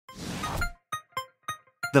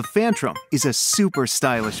The Frantrum is a super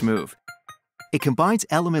stylish move. It combines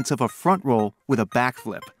elements of a front roll with a back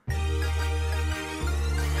flip.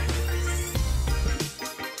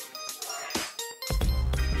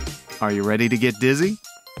 Are you ready to get dizzy?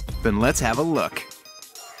 Then let's have a look.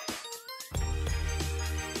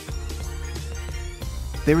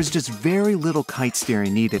 There is just very little kite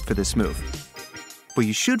steering needed for this move, but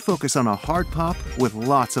you should focus on a hard pop with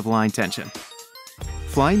lots of line tension.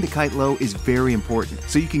 Flying the kite low is very important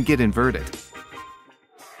so you can get inverted.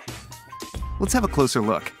 Let's have a closer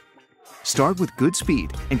look. Start with good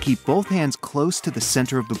speed and keep both hands close to the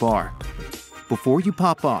center of the bar. Before you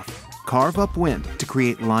pop off, carve upwind to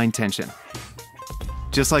create line tension.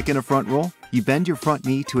 Just like in a front roll, you bend your front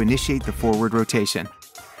knee to initiate the forward rotation.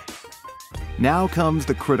 Now comes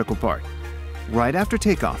the critical part. Right after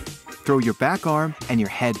takeoff, throw your back arm and your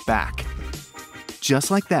head back.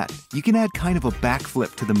 Just like that, you can add kind of a back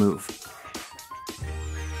flip to the move.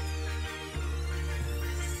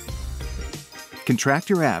 Contract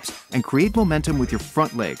your abs and create momentum with your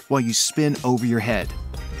front leg while you spin over your head.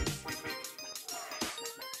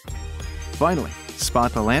 Finally,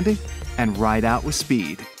 spot the landing and ride out with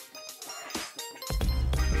speed.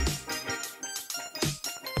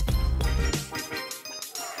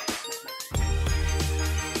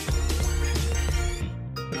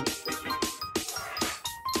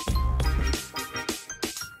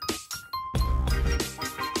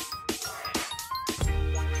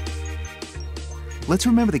 Let's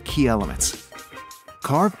remember the key elements.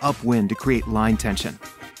 Carve upwind to create line tension.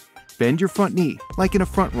 Bend your front knee like in a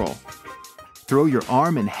front roll. Throw your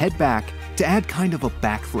arm and head back to add kind of a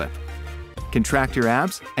back flip. Contract your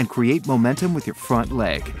abs and create momentum with your front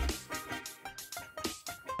leg.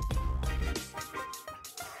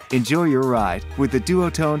 Enjoy your ride with the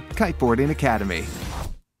Duotone Kiteboarding Academy.